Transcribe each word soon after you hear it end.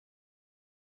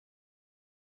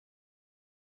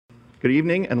Good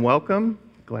evening and welcome.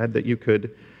 Glad that you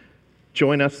could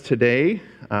join us today.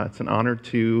 It's an honor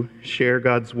to share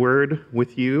God's Word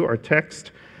with you. Our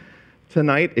text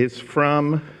tonight is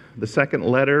from the second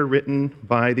letter written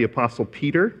by the Apostle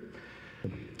Peter.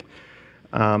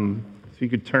 If you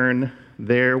could turn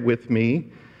there with me,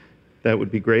 that would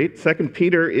be great. 2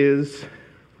 Peter is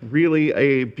really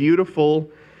a beautiful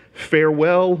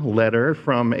farewell letter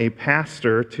from a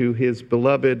pastor to his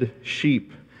beloved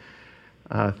sheep.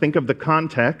 Think of the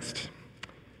context.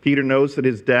 Peter knows that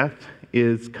his death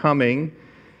is coming,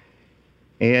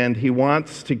 and he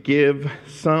wants to give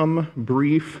some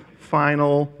brief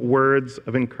final words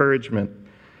of encouragement.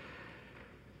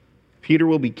 Peter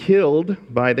will be killed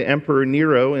by the Emperor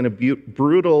Nero in a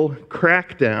brutal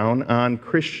crackdown on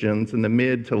Christians in the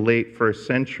mid to late first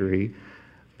century.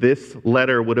 This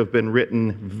letter would have been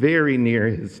written very near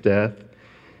his death.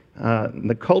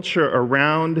 The culture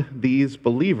around these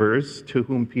believers to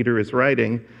whom Peter is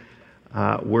writing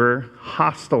were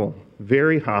hostile,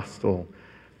 very hostile.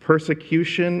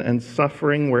 Persecution and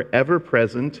suffering were ever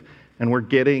present and were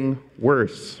getting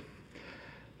worse.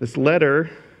 This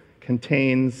letter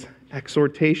contains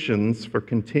exhortations for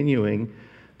continuing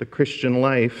the Christian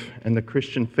life and the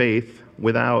Christian faith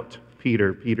without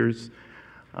Peter. Peter's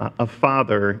a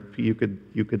father. You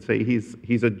could say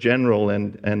he's a general,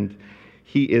 and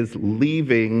he is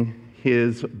leaving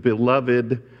his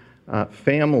beloved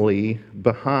family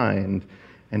behind,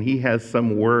 and he has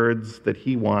some words that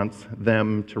he wants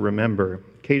them to remember.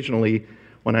 Occasionally,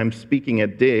 when I'm speaking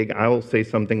at Dig, I will say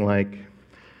something like,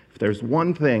 if there's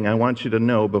one thing I want you to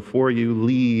know before you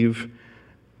leave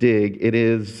Dig, it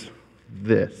is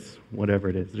this, whatever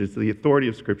it is. It is the authority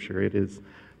of Scripture. It is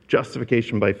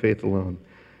justification by faith alone.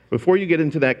 Before you get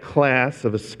into that class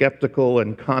of a skeptical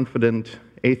and confident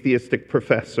atheistic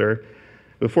professor,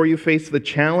 before you face the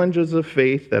challenges of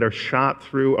faith that are shot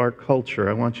through our culture,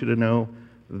 I want you to know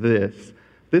this.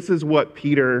 This is what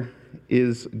Peter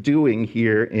is doing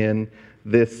here in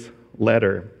this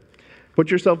letter.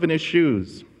 Put yourself in his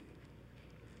shoes.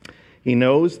 He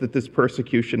knows that this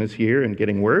persecution is here and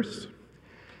getting worse.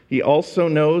 He also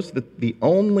knows that the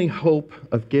only hope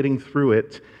of getting through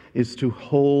it is to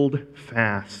hold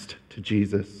fast to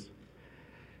Jesus.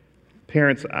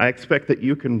 Parents, I expect that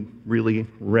you can really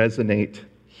resonate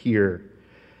here.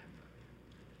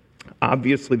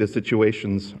 Obviously, the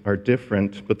situations are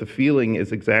different, but the feeling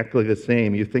is exactly the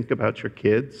same. You think about your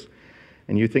kids,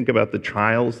 and you think about the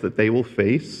trials that they will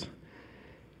face,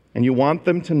 and you want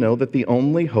them to know that the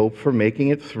only hope for making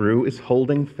it through is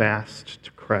holding fast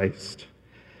to Christ.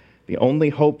 The only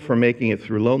hope for making it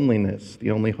through loneliness,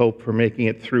 the only hope for making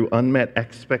it through unmet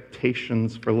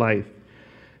expectations for life,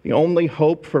 the only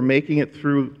hope for making it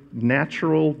through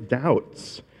natural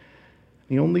doubts,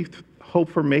 the only hope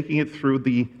for making it through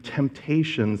the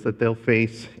temptations that they'll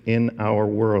face in our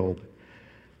world.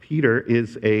 Peter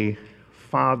is a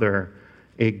father,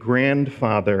 a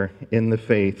grandfather in the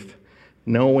faith,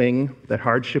 knowing that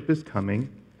hardship is coming,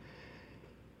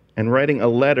 and writing a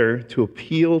letter to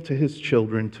appeal to his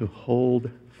children to hold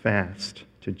fast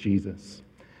to Jesus.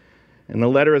 In the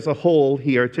letter as a whole,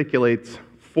 he articulates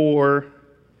four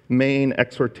main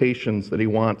exhortations that he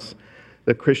wants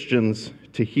the Christians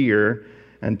to hear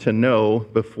and to know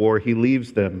before he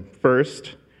leaves them.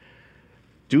 First,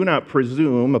 do not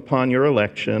presume upon your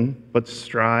election, but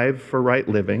strive for right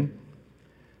living.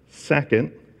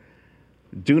 Second,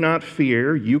 do not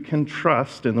fear, you can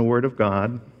trust in the Word of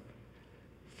God.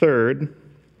 Third,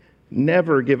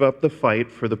 never give up the fight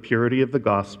for the purity of the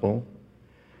gospel.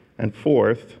 And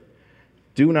fourth,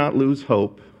 do not lose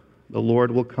hope. The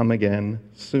Lord will come again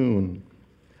soon.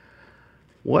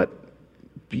 What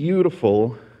a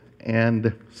beautiful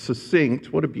and succinct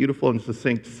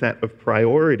set of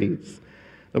priorities.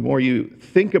 The more you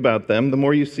think about them, the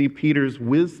more you see Peter's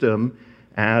wisdom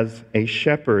as a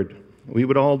shepherd. We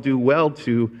would all do well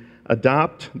to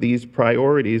adopt these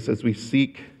priorities as we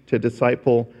seek to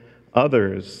disciple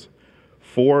others.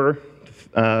 Four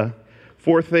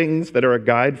things that are a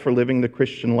guide for living the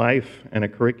Christian life and a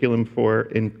curriculum for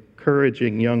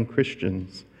encouraging young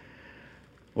Christians.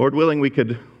 Lord willing, we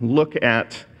could look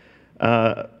at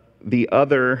the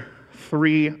other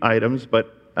three items,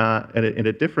 but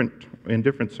in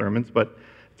different sermons. But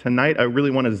tonight, I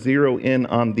really want to zero in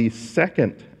on the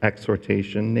second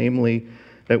exhortation, namely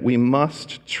that we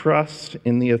must trust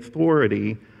in the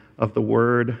authority of the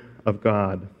Word of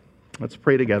God. Let's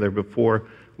pray together before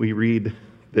we read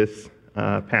this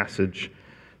passage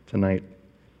tonight.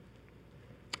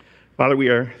 Father, we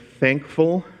are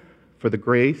thankful for the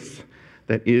grace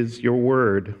that is your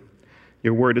Word.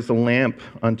 Your Word is a lamp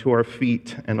unto our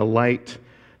feet and a light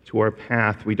to our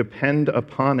path. We depend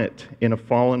upon it in a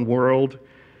fallen world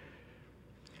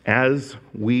as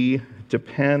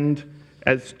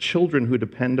children who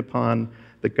depend upon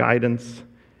the guidance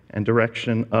and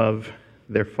direction of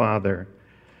their Father.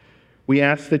 We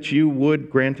ask that you would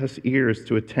grant us ears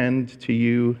to attend to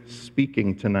you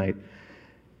speaking tonight,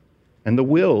 and the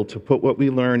will to put what we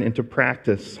learn into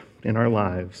practice in our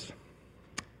lives.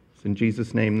 It's in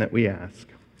Jesus' name that we ask.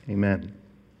 Amen.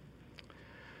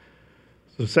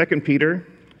 So 2 Peter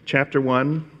chapter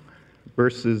 1,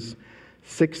 verses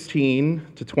 16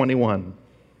 to 21.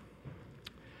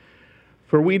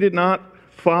 For we did not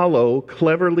follow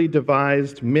cleverly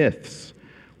devised myths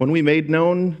when we made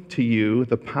known to you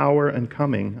the power and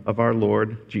coming of our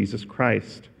Lord Jesus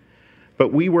Christ.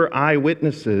 But we were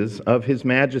eyewitnesses of his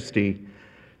majesty.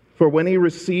 For when he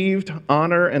received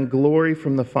honor and glory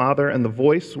from the Father, and the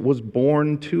voice was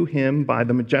borne to him by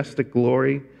the majestic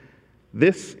glory,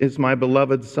 "This is my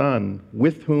beloved Son,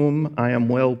 with whom I am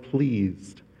well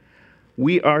pleased."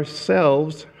 We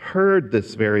ourselves heard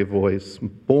this very voice,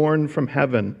 borne from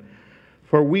heaven,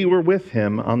 for we were with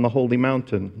him on the holy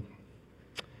mountain.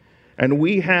 And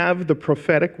we have the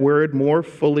prophetic word more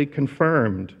fully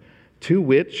confirmed, to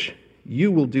which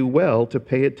you will do well to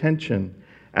pay attention,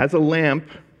 as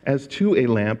to a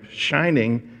lamp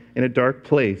shining in a dark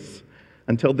place,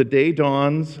 until the day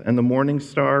dawns and the morning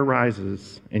star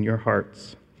rises in your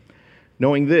hearts.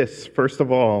 Knowing this, first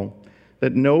of all,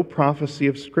 that no prophecy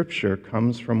of Scripture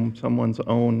comes from someone's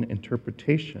own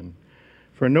interpretation.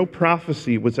 For no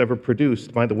prophecy was ever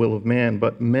produced by the will of man,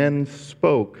 but men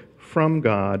spoke from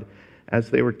God as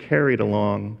they were carried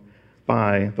along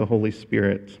by the Holy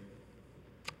Spirit.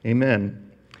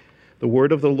 Amen. The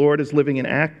word of the Lord is living and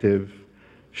active,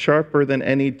 sharper than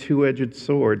any two-edged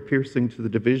sword, piercing to the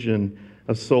division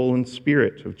of soul and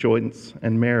spirit, of joints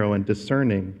and marrow, and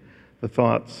discerning the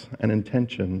thoughts and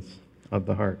intentions of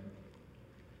the heart.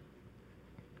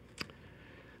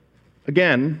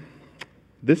 Again,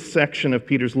 this section of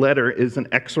Peter's letter is an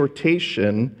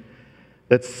exhortation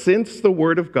that since the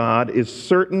Word of God is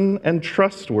certain and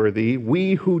trustworthy,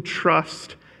 we who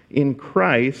trust in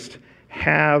Christ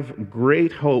have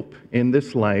great hope in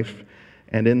this life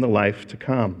and in the life to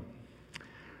come.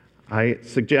 I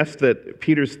suggest that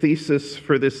Peter's thesis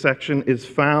for this section is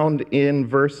found in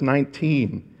verse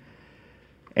 19.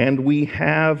 And we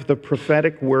have the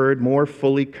prophetic word more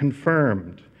fully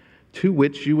confirmed, to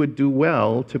which you would do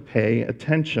well to pay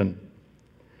attention.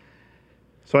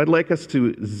 So I'd like us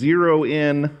to zero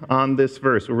in on this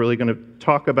verse. We're really going to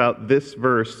talk about this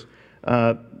verse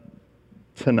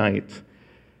tonight.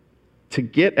 To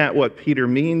get at what Peter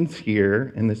means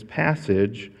here in this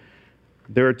passage,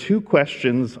 there are two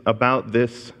questions about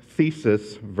this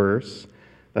thesis verse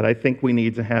that I think we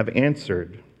need to have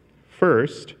answered.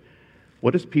 First,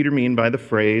 what does Peter mean by the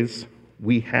phrase,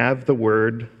 "We have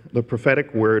the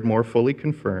prophetic word more fully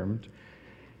confirmed"?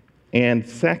 And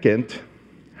second,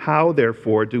 how,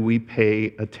 therefore, do we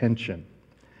pay attention?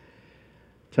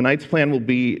 Tonight's plan will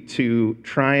be to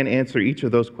try and answer each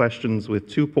of those questions with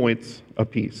 2 points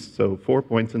apiece. So 4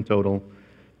 points in total,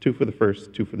 2 for the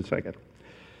first, 2 for the second.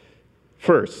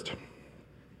 First,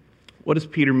 what does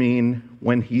Peter mean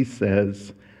when he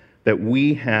says that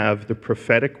we have the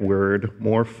prophetic word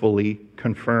more fully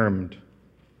confirmed?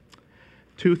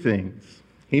 2 things.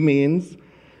 He means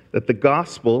that the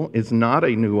gospel is not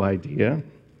a new idea.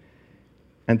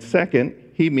 And second,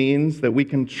 he means that we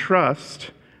can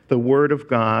trust the Word of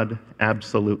God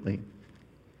absolutely.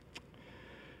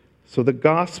 So the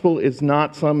gospel is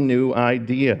not some new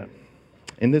idea.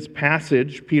 In this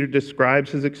passage, Peter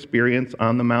describes his experience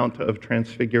on the Mount of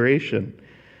Transfiguration.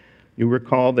 You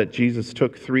recall that Jesus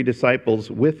took 3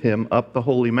 disciples with him up the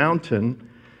holy mountain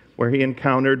where he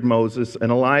encountered Moses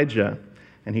and Elijah,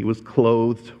 and he was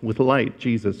clothed with light.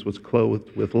 Jesus was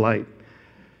clothed with light.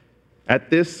 At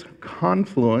this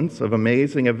confluence of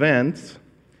amazing events,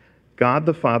 God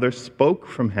the Father spoke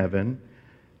from heaven,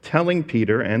 telling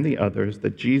Peter and the others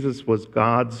that Jesus was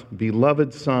God's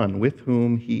beloved Son, with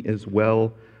whom he is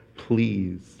well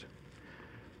pleased.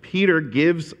 Peter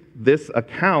gives this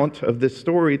account of this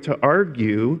story to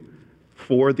argue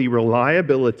for the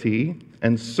reliability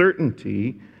and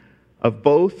certainty of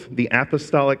both the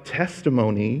apostolic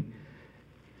testimony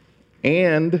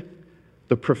and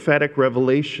the prophetic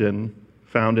revelation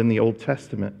found in the Old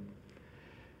Testament.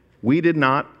 We did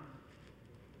not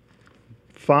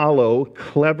follow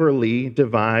cleverly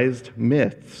devised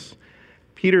myths.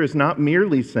 Peter is not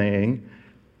merely saying,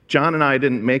 John and I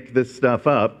didn't make this stuff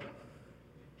up.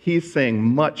 He's saying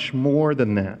much more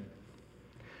than that.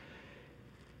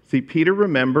 See, Peter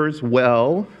remembers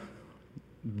well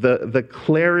the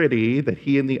clarity that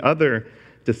he and the other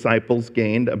disciples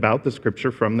gained about the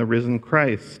Scripture from the risen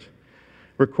Christ.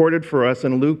 Recorded for us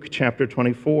in Luke chapter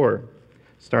 24,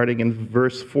 starting in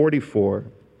verse 44.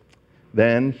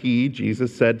 Then he,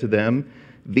 Jesus, said to them,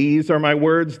 "These are my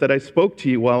words that I spoke to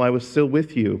you while I was still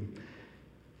with you,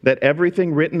 that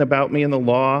everything written about me in the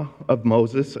law of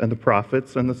Moses and the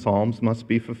prophets and the Psalms must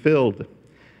be fulfilled."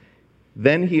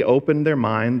 Then he opened their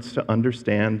minds to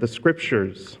understand the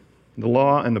Scriptures, the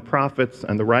law and the prophets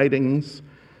and the writings,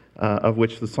 of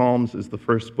which the Psalms is the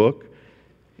first book,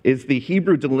 is the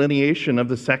Hebrew delineation of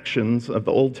the sections of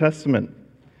the Old Testament.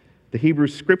 The Hebrew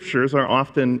Scriptures are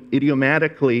often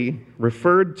idiomatically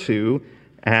referred to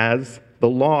as the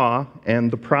law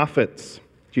and the prophets.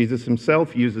 Jesus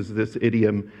himself uses this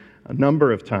idiom a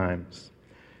number of times.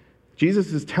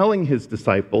 Jesus is telling his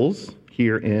disciples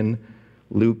here in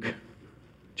Luke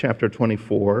chapter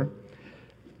 24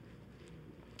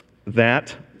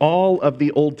 that all of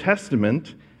the Old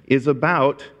Testament is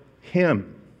about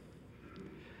him.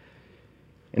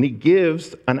 And he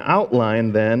gives an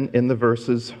outline then in the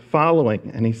verses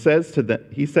following. And he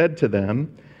said to them,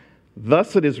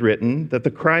 "Thus it is written that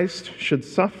the Christ should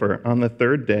suffer on the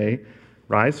third day,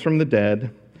 rise from the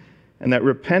dead, and that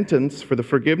repentance for the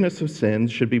forgiveness of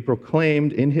sins should be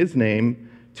proclaimed in his name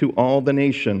to all the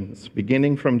nations,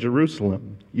 beginning from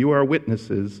Jerusalem. You are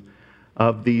witnesses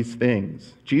of these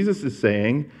things." Jesus is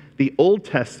saying the Old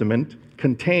Testament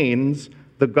contains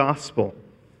the gospel.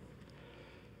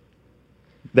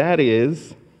 That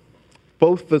is,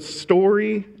 both the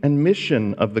story and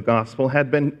mission of the gospel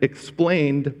had been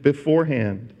explained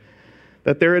beforehand,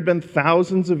 that there had been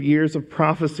thousands of years of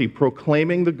prophecy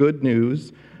proclaiming the good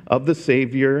news of the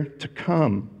Savior to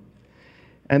come,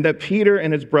 and that Peter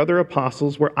and his brother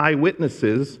apostles were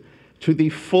eyewitnesses to the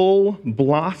full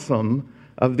blossom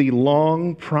of the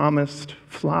long-promised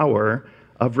flower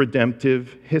of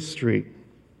redemptive history.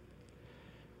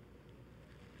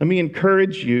 Let me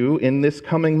encourage you in this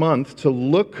coming month to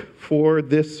look for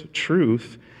this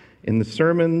truth in the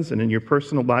sermons and in your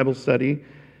personal Bible study,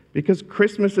 because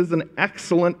Christmas is an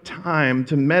excellent time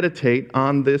to meditate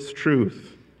on this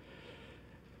truth,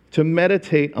 to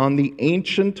meditate on the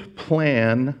ancient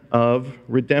plan of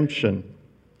redemption.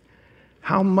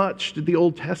 How much did the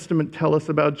Old Testament tell us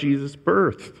about Jesus'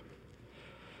 birth?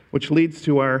 Which leads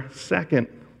to our second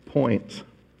point,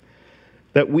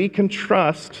 that we can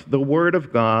trust the Word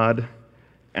of God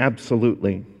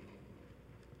absolutely.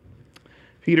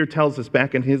 Peter tells us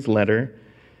back in his letter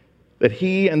that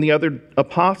he and the other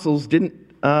apostles didn't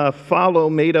follow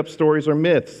made-up stories or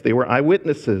myths. They were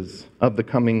eyewitnesses of the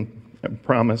coming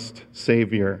promised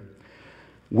Savior.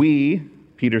 We,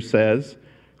 Peter says,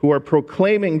 who are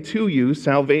proclaiming to you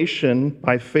salvation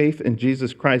by faith in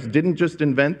Jesus Christ, didn't just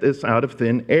invent this out of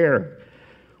thin air.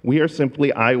 We are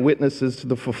simply eyewitnesses to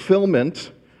the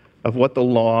fulfillment of what the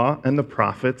law and the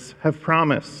prophets have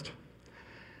promised.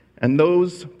 And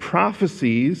those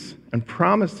prophecies and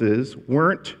promises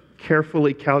weren't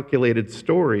carefully calculated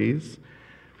stories,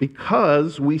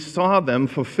 because we saw them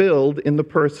fulfilled in the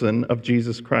person of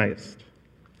Jesus Christ.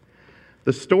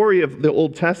 The story of the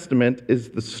Old Testament is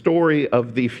the story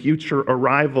of the future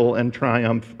arrival and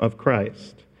triumph of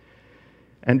Christ.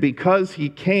 And because he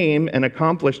came and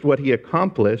accomplished what he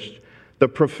accomplished, the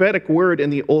prophetic word in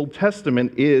the Old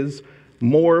Testament is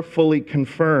more fully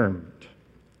confirmed.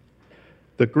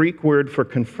 The Greek word for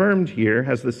confirmed here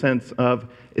has the sense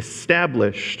of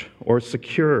established or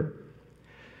secure.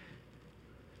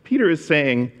 Peter is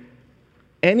saying,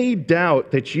 any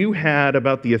doubt that you had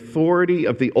about the authority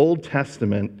of the Old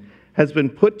Testament has been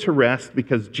put to rest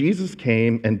because Jesus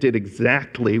came and did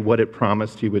exactly what it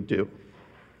promised he would do.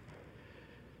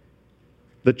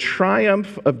 The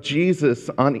triumph of Jesus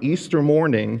on Easter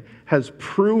morning has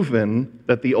proven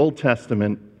that the Old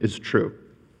Testament is true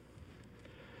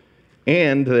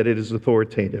and that it is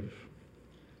authoritative.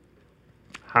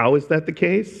 How is that the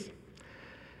case?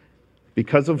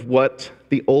 Because of what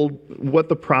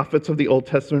the prophets of the Old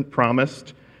Testament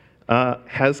promised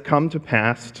has come to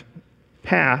pass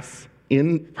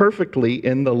perfectly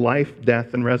in the life,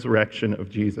 death, and resurrection of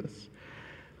Jesus.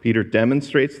 Peter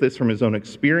demonstrates this from his own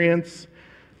experience.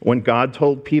 When God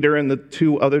told Peter and the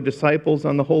two other disciples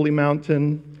on the holy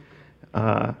mountain,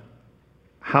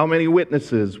 how many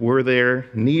witnesses were there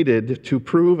needed to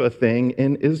prove a thing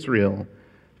in Israel?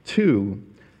 2.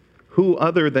 Who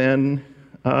other than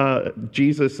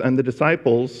Jesus and the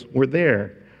disciples were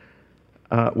there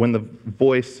when the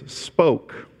voice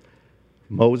spoke?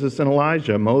 Moses and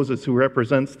Elijah. Moses, who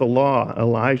represents the law.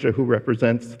 Elijah, who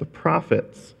represents the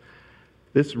prophets.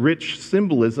 This rich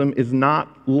symbolism is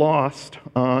not lost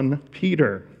on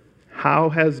Peter. How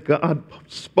has God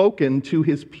spoken to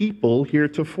his people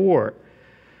heretofore?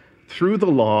 through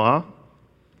the law,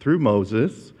 through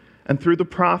Moses, and through the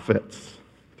prophets,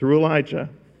 through Elijah.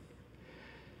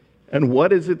 And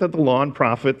what is it that the law and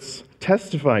prophets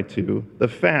testify to? The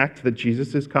fact that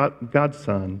Jesus is God's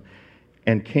Son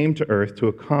and came to earth to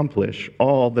accomplish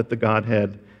all that the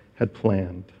Godhead had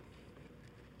planned.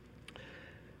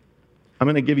 I'm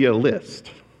going to give you a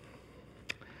list.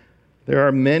 There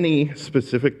are many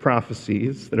specific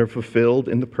prophecies that are fulfilled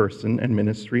in the person and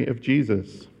ministry of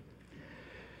Jesus.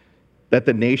 That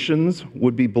the nations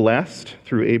would be blessed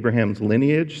through Abraham's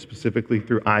lineage, specifically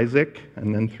through Isaac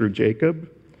and then through Jacob.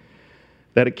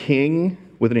 That a king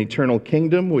with an eternal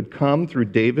kingdom would come through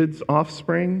David's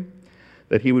offspring.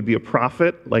 That he would be a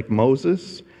prophet like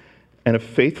Moses and a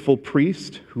faithful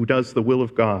priest who does the will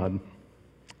of God.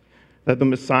 That the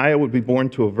Messiah would be born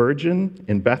to a virgin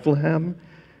in Bethlehem,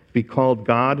 be called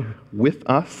God with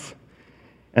us,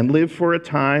 and live for a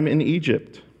time in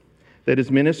Egypt. That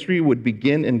his ministry would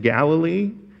begin in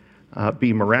Galilee,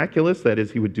 be miraculous, that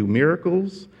is, he would do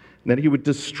miracles, and that he would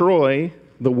destroy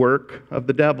the work of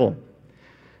the devil.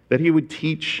 That he would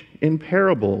teach in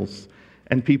parables,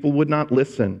 and people would not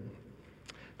listen.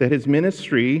 That his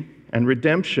ministry and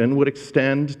redemption would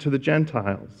extend to the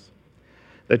Gentiles.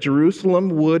 That Jerusalem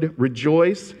would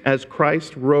rejoice as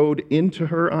Christ rode into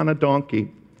her on a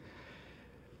donkey.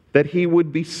 That he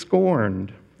would be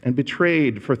scorned and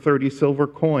betrayed for 30 silver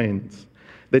coins.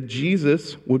 That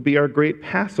Jesus would be our great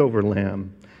Passover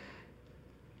lamb.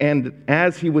 And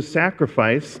as he was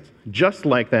sacrificed, just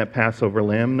like that Passover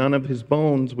lamb, none of his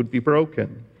bones would be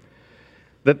broken.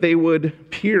 That they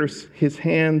would pierce his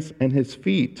hands and his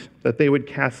feet. That they would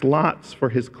cast lots for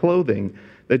his clothing.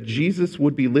 That Jesus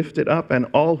would be lifted up and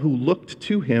all who looked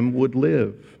to him would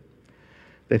live.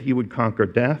 That he would conquer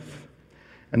death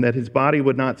and that his body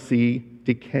would not see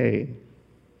decay.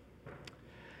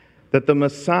 That the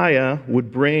Messiah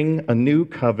would bring a new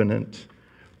covenant,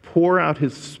 pour out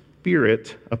his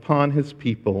Spirit upon his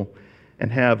people,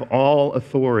 and have all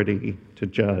authority to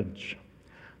judge.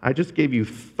 I just gave you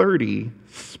 30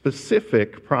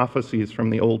 specific prophecies from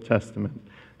the Old Testament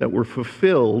that were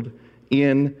fulfilled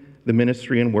in the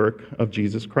ministry and work of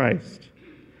Jesus Christ.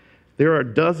 There are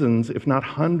dozens, if not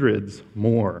hundreds,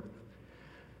 more.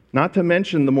 Not to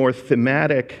mention the more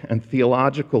thematic and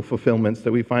theological fulfillments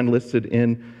that we find listed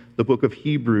in the book of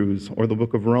Hebrews or the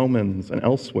book of Romans and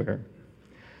elsewhere.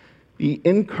 The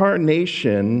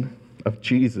incarnation of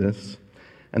Jesus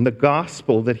and the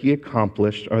gospel that he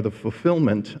accomplished are the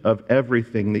fulfillment of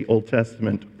everything the Old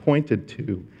Testament pointed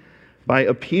to. By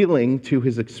appealing to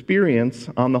his experience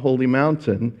on the Holy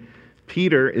Mountain,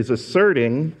 Peter is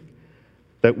asserting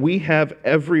that we have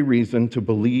every reason to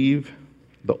believe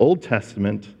the Old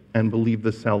Testament and believe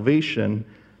the salvation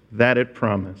that it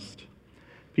promised.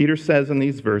 Peter says in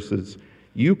these verses,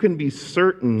 "You can be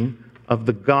certain of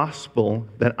the gospel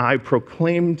that I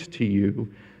proclaimed to you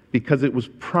because it was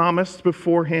promised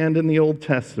beforehand in the Old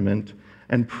Testament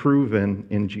and proven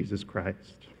in Jesus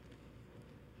Christ."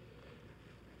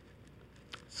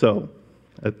 So,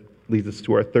 that leads us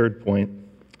to our third point.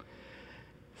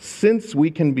 Since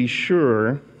we can be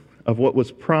sure of what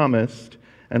was promised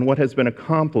and what has been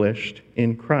accomplished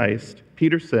in Christ,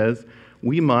 Peter says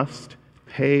we must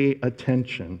pay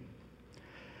attention.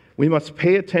 We must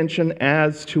pay attention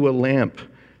as to a lamp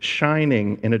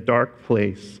shining in a dark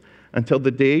place until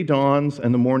the day dawns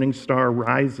and the morning star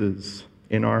rises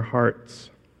in our hearts.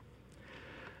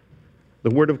 The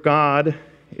Word of God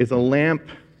is a lamp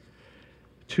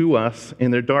to us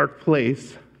in the dark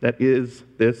place that is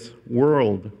this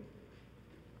world.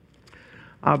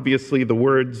 Obviously, the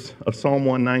words of Psalm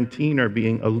 119 are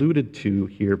being alluded to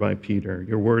here by Peter.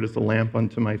 Your word is a lamp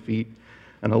unto my feet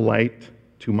and a light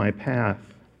to my path.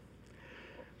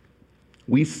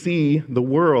 We see the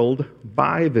world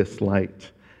by this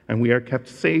light, and we are kept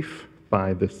safe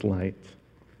by this light.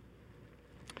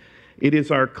 It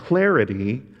is our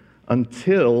clarity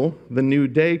until the new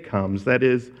day comes, that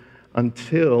is,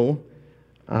 until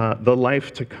the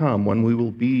life to come, when we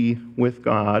will be with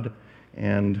God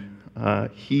and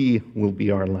he will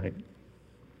be our light.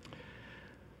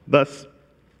 Thus,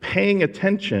 paying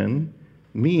attention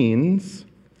means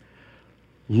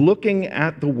looking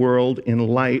at the world in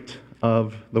light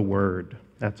of the Word.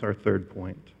 That's our third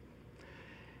point.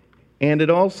 And it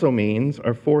also means,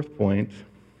 our fourth point,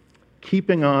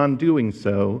 keeping on doing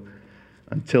so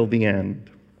until the end.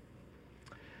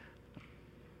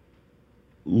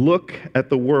 Look at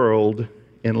the world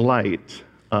in light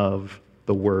of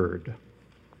the Word.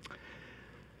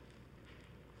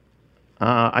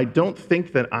 I don't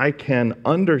think that I can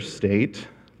understate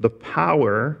the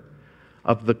power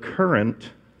of the current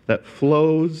that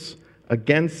flows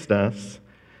against us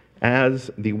as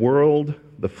the world,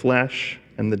 the flesh,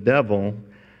 and the devil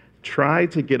try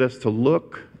to get us to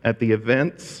look at the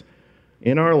events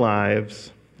in our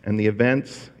lives and the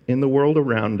events in the world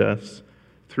around us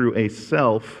through a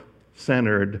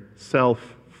self-centered,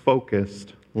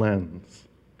 self-focused lens.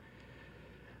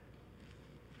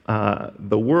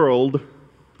 The world,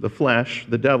 the flesh,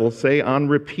 the devil say on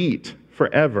repeat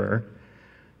forever,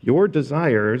 "Your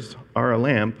desires are a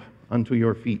lamp unto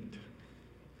your feet."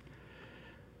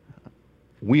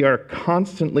 We are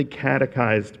constantly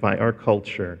catechized by our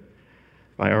culture,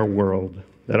 by our world,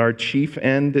 that our chief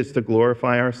end is to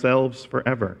glorify ourselves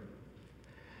forever,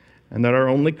 and that our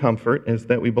only comfort is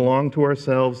that we belong to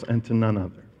ourselves and to none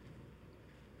other.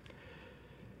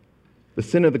 The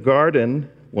sin of the garden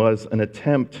was an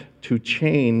attempt to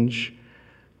change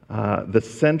the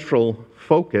central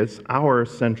focus, our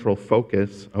central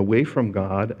focus, away from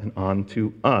God and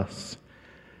onto us.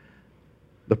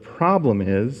 The problem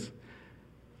is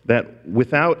that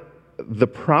without the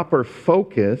proper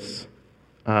focus,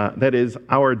 that is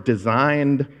our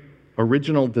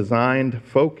original designed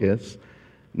focus,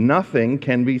 nothing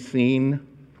can be seen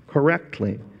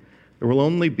correctly. There will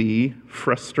only be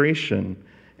frustration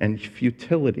and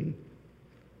futility.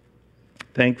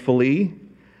 Thankfully,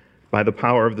 by the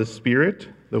power of the Spirit,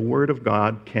 the Word of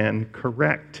God can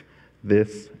correct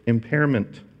this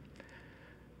impairment.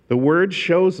 The Word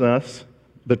shows us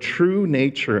the true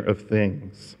nature of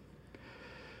things.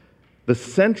 The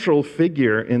central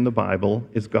figure in the Bible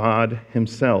is God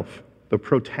Himself. The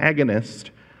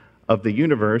protagonist of the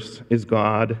universe is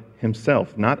God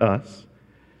Himself, not us.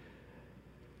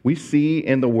 We see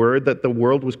in the Word that the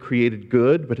world was created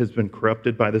good, but has been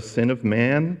corrupted by the sin of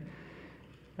man,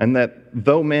 and that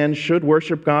though man should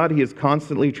worship God, he is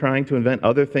constantly trying to invent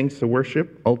other things to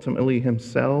worship, ultimately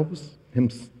ourselves.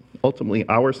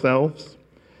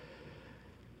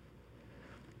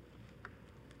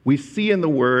 We see in the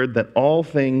Word that all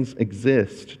things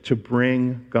exist to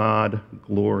bring God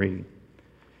glory,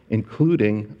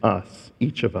 including us,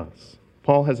 each of us.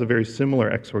 Paul has a very similar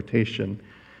exhortation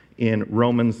in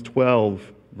Romans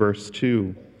 12, verse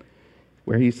 2,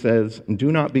 where he says,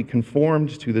 "Do not be conformed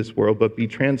to this world, but be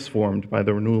transformed by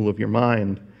the renewal of your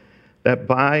mind, that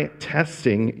by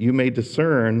testing you may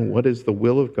discern what is the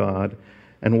will of God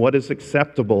and what is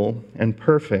acceptable and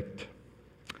perfect."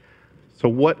 So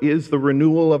what is the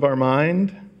renewal of our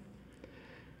mind?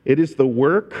 It is the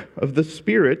work of the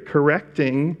Spirit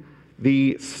correcting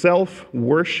the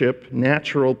self-worship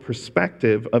natural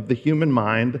perspective of the human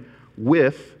mind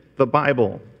with the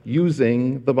Bible,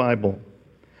 using the Bible.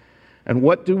 And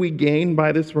what do we gain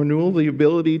by this renewal? The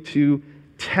ability to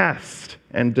test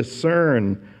and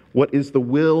discern what is the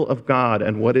will of God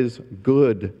and what is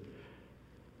good.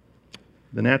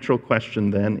 The natural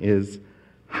question then is,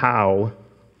 how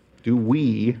do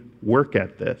we work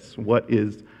at this? What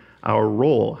is our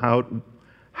role?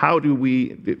 How do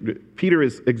we... Peter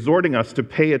is exhorting us to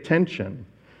pay attention.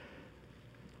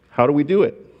 How do we do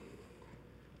it?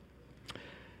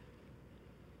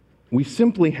 We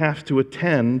simply have to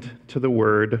attend to the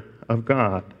Word of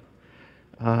God.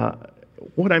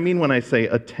 What I mean when I say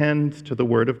attend to the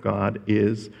Word of God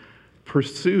is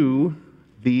pursue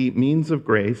the means of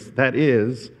grace that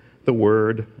is the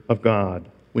Word of God.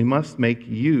 We must make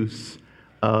use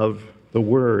of the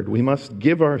Word. We must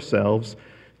give ourselves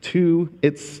to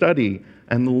its study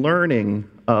and learning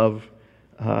of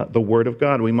the Word of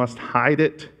God. We must hide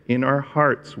it in our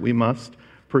hearts. We must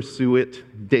pursue it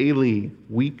daily,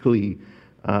 weekly,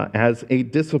 as a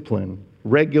discipline,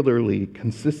 regularly,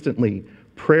 consistently,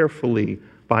 prayerfully,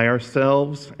 by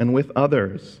ourselves and with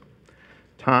others.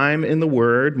 Time in the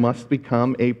Word must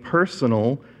become a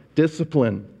personal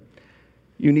discipline.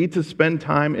 You need to spend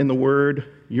time in the Word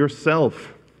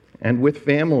yourself and with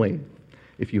family,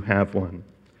 if you have one.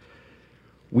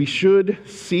 We should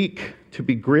seek to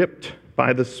be gripped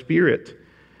by the Spirit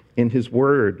in His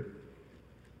Word.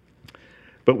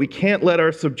 But we can't let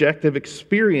our subjective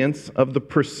experience of the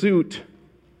pursuit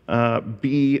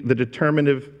be the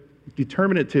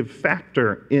determinative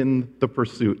factor in the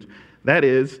pursuit. That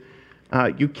is,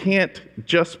 you can't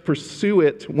just pursue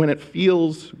it when it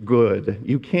feels good.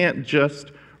 You can't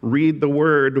just read the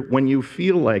Word when you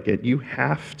feel like it. You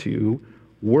have to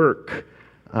work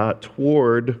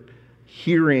toward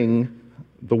hearing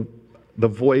the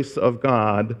voice of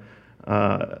God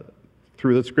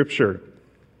through the Scripture.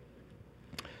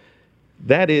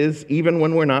 That is, even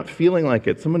when we're not feeling like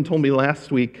it. Someone told me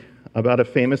last week about a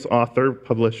famous author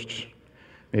published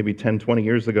maybe 10, 20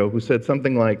 years ago who said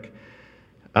something like,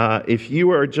 if you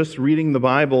are just reading the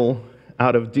Bible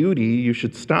out of duty, you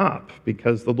should stop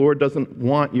because the Lord doesn't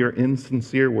want your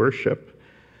insincere worship.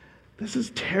 This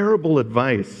is terrible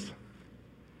advice.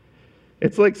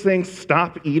 It's like saying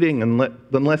stop eating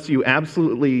unless you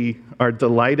absolutely are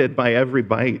delighted by every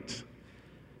bite.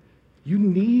 You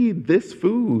need this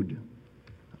food.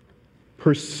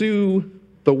 Pursue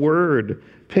the Word.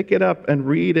 Pick it up and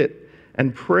read it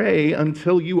and pray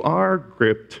until you are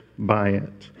gripped by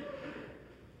it.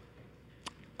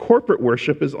 Corporate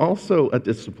worship is also a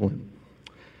discipline.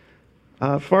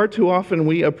 Far too often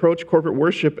we approach corporate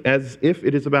worship as if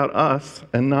it is about us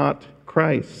and not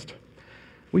Christ.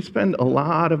 We spend a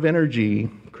lot of energy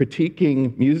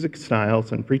critiquing music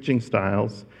styles and preaching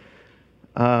styles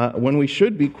when we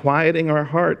should be quieting our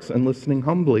hearts and listening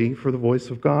humbly for the voice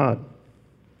of God.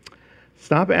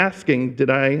 Stop asking,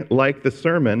 did I like the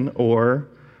sermon? Or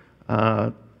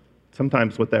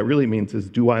sometimes what that really means is,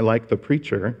 do I like the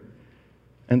preacher?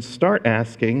 And start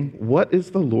asking, what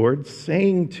is the Lord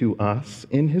saying to us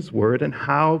in His Word, and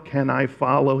how can I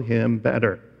follow Him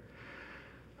better?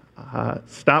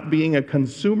 Stop being a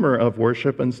consumer of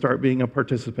worship and start being a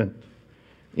participant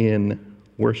in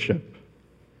worship.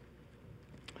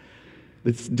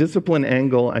 This discipline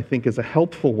angle, I think, is a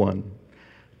helpful one.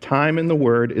 Time in the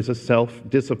Word is a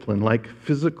self-discipline, like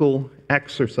physical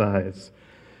exercise.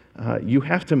 You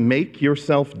have to make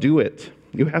yourself do it.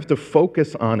 You have to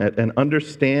focus on it and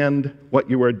understand what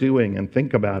you are doing and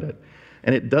think about it.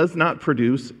 And it does not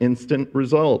produce instant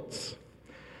results.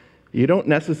 You don't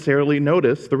necessarily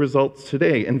notice the results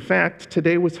today. In fact,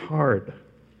 today was hard.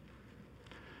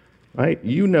 Right? What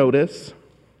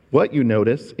you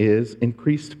notice is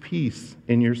increased peace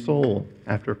in your soul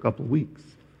after a couple of weeks.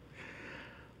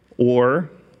 Or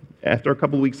after a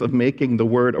couple of weeks of making the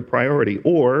Word a priority.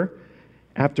 Or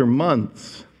after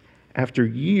months, after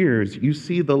years, you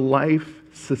see the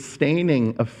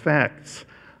life-sustaining effects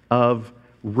of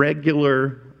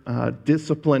regular,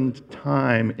 disciplined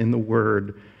time in the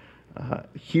Word,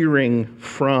 hearing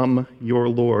from your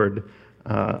Lord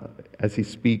as He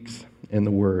speaks in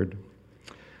the Word.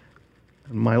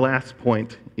 My last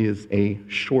point is a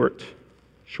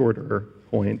shorter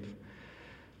point,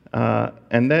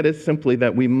 and that is simply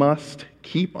that we must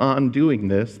keep on doing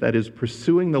this, that is,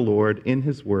 pursuing the Lord in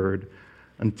His Word,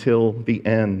 until the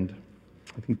end.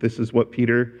 I think this is what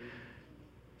Peter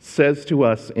says to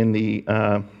us in the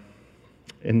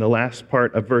last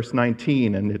part of verse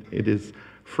 19, and it is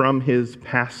from his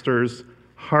pastor's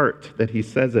heart that he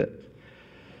says it.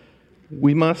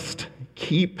 We must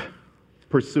keep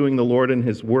pursuing the Lord in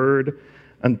His Word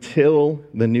until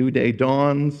the new day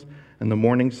dawns and the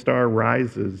morning star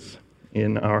rises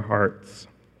in our hearts.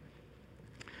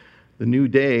 The new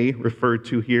day referred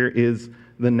to here is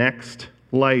the next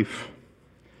life.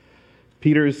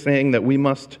 Peter is saying that we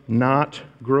must not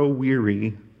grow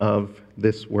weary of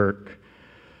this work.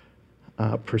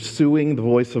 Pursuing the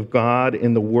voice of God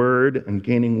in the Word and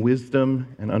gaining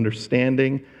wisdom and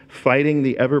understanding, fighting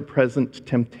the ever-present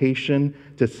temptation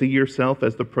to see yourself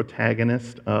as the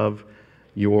protagonist of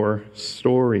your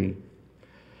story.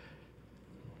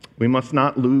 We must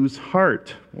not lose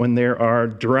heart when there are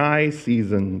dry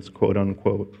seasons, quote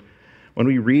unquote, when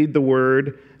we read the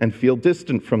Word and feel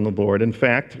distant from the Lord. In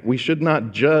fact, we should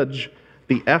not judge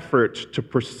the effort to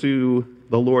pursue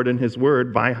the Lord and His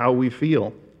Word by how we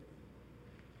feel.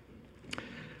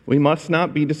 We must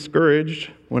not be discouraged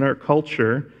when our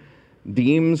culture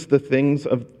deems the things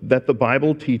that the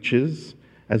Bible teaches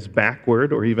as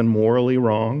backward or even morally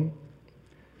wrong.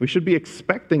 We should be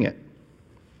expecting it.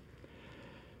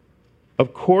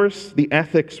 Of course, the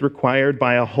ethics required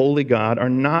by a holy God are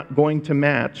not going to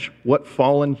match what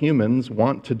fallen humans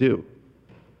want to do.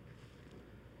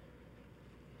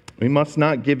 We must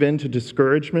not give in to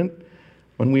discouragement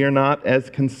when we are not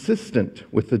as consistent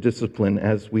with the discipline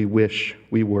as we wish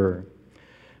we were.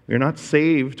 We are not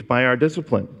saved by our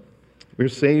discipline. We are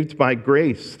saved by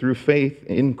grace through faith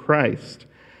in Christ.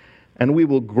 And we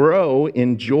will grow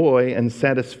in joy and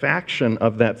satisfaction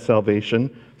of that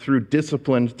salvation through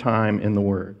disciplined time in the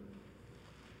Word.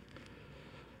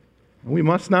 We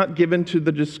must not give into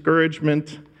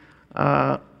discouragement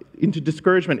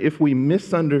if we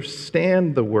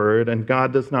misunderstand the Word and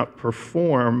God does not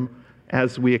perform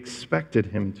as we expected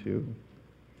Him to.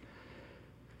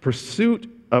 Pursuit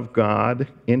of God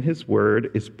in His Word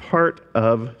is part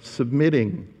of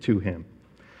submitting to Him.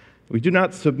 We do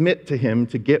not submit to Him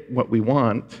to get what we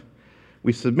want.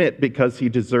 We submit because He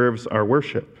deserves our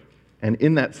worship. And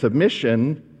in that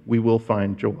submission, we will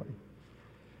find joy.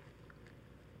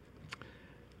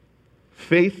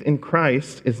 Faith in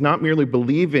Christ is not merely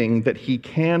believing that He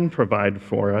can provide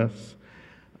for us,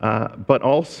 but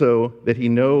also that He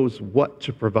knows what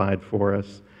to provide for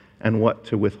us and what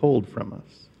to withhold from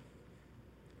us.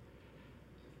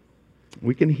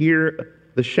 We can hear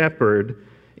the shepherd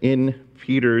in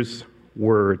Peter's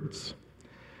words.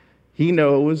 He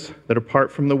knows that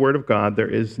apart from the Word of God, there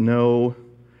is no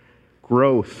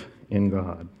growth in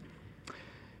God.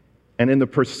 And in the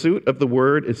pursuit of the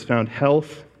Word is found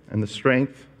health and the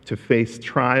strength to face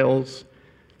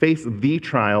the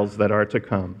trials that are to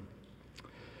come.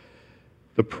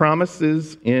 The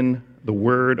promises in the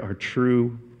Word are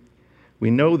true. We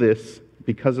know this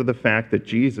because of the fact that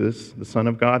Jesus, the Son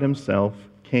of God himself,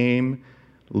 came,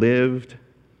 lived,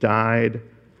 died,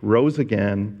 rose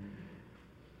again.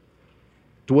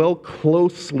 Dwell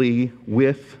closely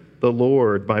with the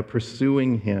Lord by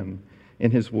pursuing him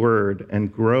in his word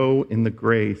and grow in the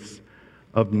grace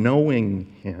of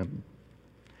knowing him.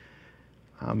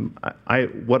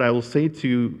 What I will say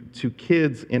to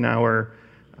kids in our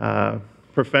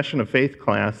profession of faith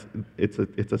class, it's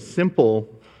a simple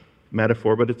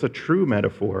metaphor, but it's a true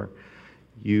metaphor.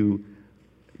 You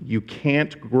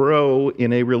can't grow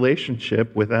in a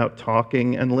relationship without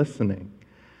talking and listening.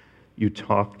 You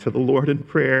talk to the Lord in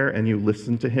prayer and you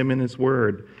listen to him in his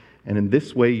word. And in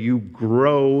this way, you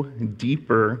grow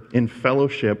deeper in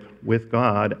fellowship with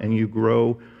God, and you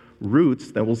grow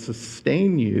roots that will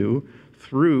sustain you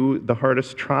through the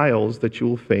hardest trials that you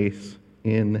will face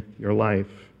in your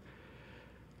life.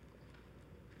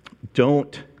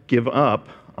 Don't give up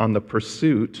on the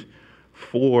pursuit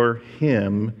for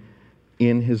him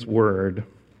in his word.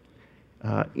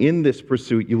 In this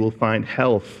pursuit, you will find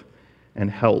health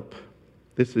and help.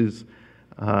 This is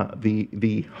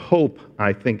the hope,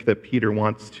 I think, that Peter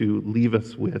wants to leave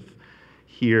us with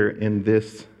here in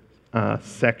this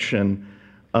section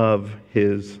of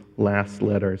his last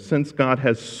letter. Since God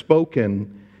has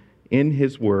spoken in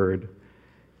his word,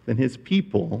 then his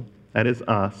people, that is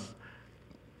us,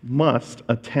 must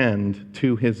attend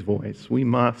to his voice. We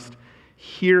must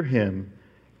hear him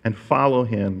and follow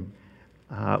him.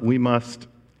 We must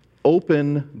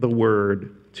open the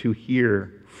word to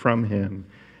hear from him.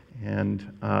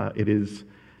 And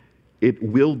it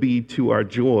will be to our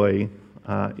joy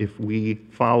if we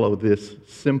follow this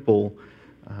simple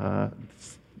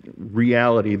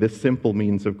reality, this simple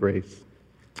means of grace.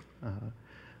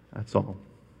 That's all.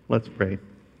 Let's pray.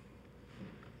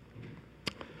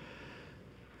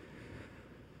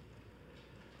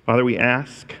 Father, we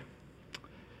ask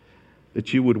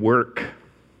that you would work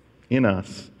in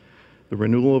us the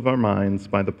renewal of our minds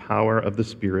by the power of the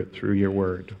Spirit through your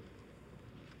word.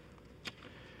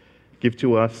 Give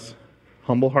to us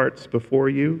humble hearts before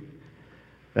you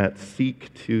that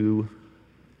seek to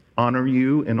honor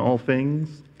you in all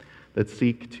things, that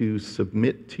seek to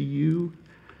submit to you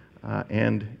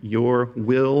and your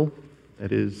will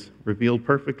that is revealed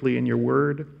perfectly in your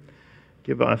word.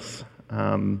 Give us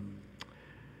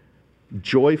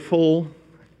joyful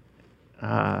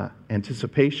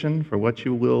anticipation for what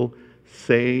you will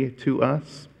say to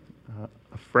us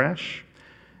afresh.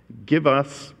 Give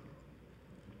us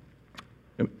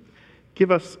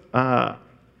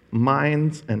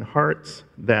minds and hearts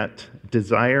that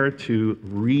desire to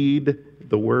read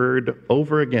the word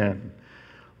over again.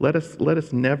 Let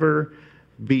us never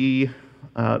be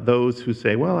those who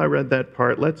say, well, I read that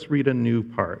part, let's read a new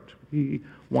part. We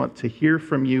want to hear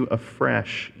from you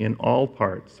afresh in all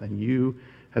parts, and you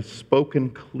have spoken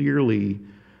clearly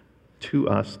to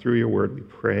us through your word. We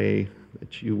pray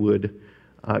that you would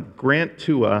grant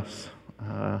to us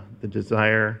the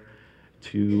desire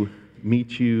to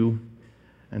meet you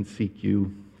and seek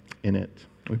you in it.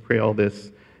 We pray all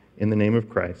this in the name of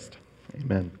Christ.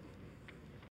 Amen.